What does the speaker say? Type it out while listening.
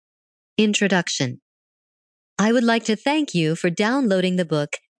Introduction. I would like to thank you for downloading the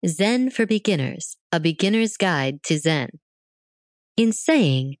book Zen for Beginners, A Beginner's Guide to Zen. In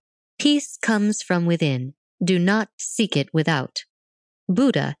saying, peace comes from within, do not seek it without,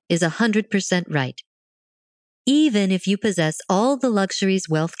 Buddha is 100% right. Even if you possess all the luxuries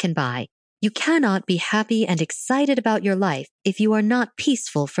wealth can buy, you cannot be happy and excited about your life if you are not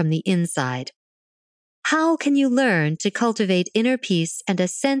peaceful from the inside. How can you learn to cultivate inner peace and a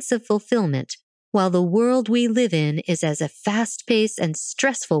sense of fulfillment while the world we live in is as a fast-paced and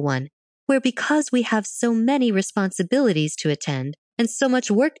stressful one, where because we have so many responsibilities to attend and so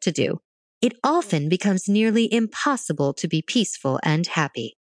much work to do, it often becomes nearly impossible to be peaceful and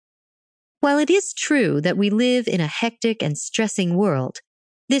happy? While it is true that we live in a hectic and stressing world,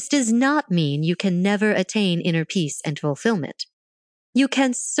 this does not mean you can never attain inner peace and fulfillment. You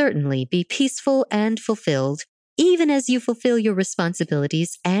can certainly be peaceful and fulfilled even as you fulfill your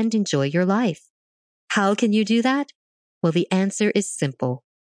responsibilities and enjoy your life. How can you do that? Well, the answer is simple.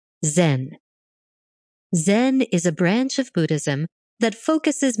 Zen. Zen is a branch of Buddhism that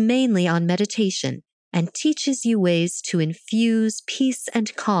focuses mainly on meditation and teaches you ways to infuse peace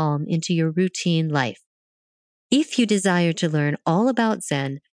and calm into your routine life. If you desire to learn all about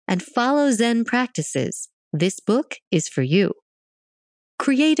Zen and follow Zen practices, this book is for you.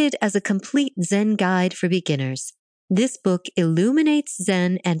 Created as a complete Zen guide for beginners, this book illuminates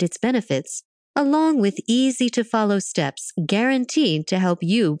Zen and its benefits, along with easy-to-follow steps guaranteed to help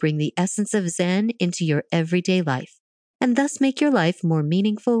you bring the essence of Zen into your everyday life, and thus make your life more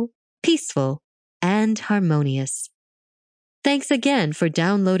meaningful, peaceful, and harmonious. Thanks again for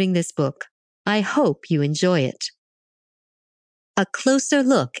downloading this book. I hope you enjoy it. A closer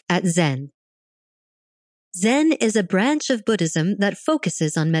look at Zen. Zen is a branch of Buddhism that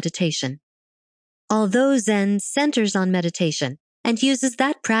focuses on meditation. Although Zen centers on meditation and uses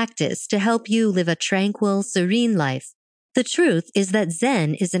that practice to help you live a tranquil, serene life, the truth is that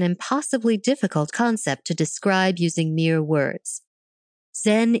Zen is an impossibly difficult concept to describe using mere words.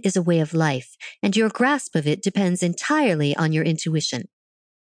 Zen is a way of life, and your grasp of it depends entirely on your intuition.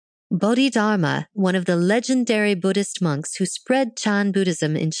 Bodhidharma, one of the legendary Buddhist monks who spread Chan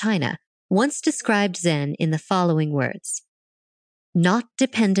Buddhism in China, once described Zen in the following words: not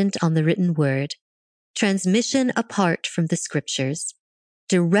dependent on the written word, transmission apart from the scriptures,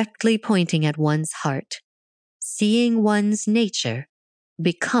 directly pointing at one's heart, seeing one's nature,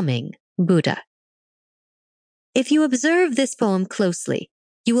 becoming Buddha. If you observe this poem closely,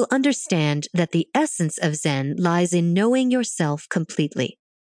 you will understand that the essence of Zen lies in knowing yourself completely.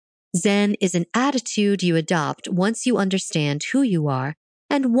 Zen is an attitude you adopt once you understand who you are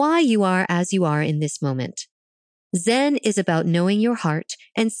and why you are as you are in this moment. Zen is about knowing your heart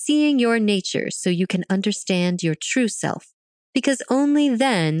and seeing your nature so you can understand your true self, because only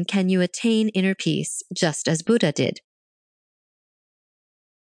then can you attain inner peace, just as Buddha did.